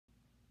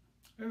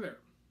Hey there,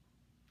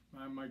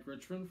 I'm Mike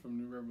Richmond from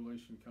New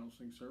Revelation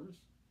Counseling Service.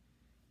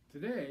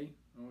 Today,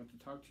 I want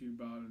to talk to you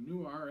about a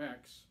new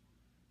RX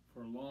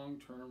for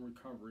long-term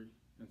recovery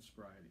and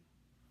sobriety.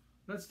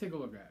 Let's take a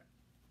look at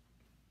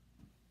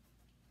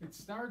it. It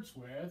starts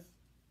with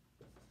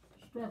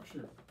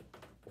structure.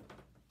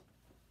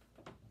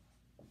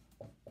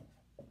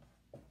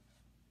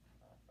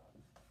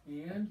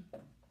 And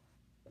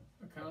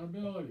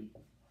accountability.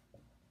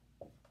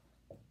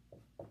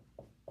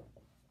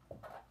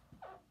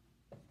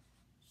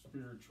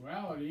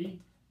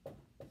 Spirituality,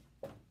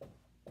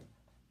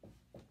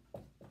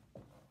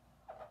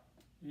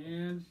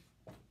 and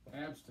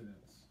abstinence.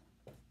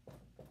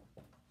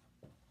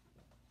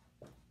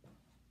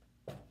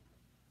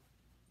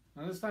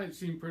 Now this might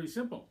seem pretty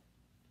simple,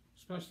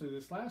 especially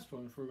this last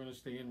one if we're going to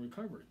stay in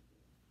recovery.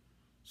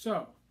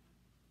 So,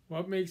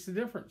 what makes the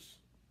difference?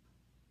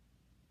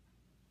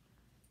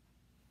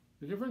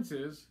 The difference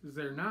is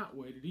they're not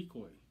weighted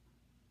equally.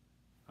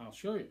 I'll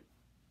show you.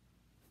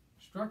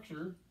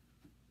 Structure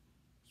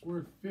is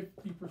worth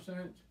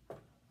 50%.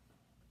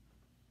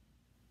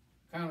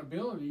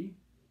 Accountability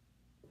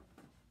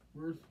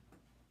worth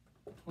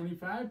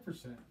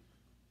 25%.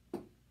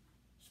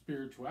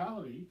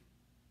 Spirituality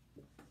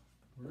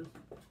worth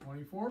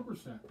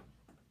 24%.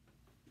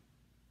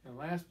 And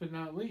last but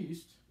not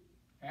least,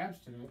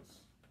 abstinence,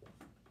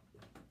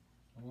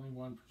 only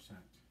 1%.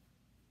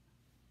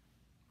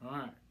 All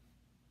right,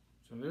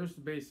 so there's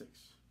the basics.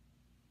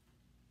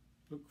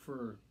 Look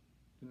for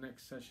the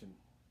next session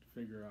to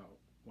figure out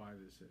why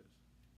this is.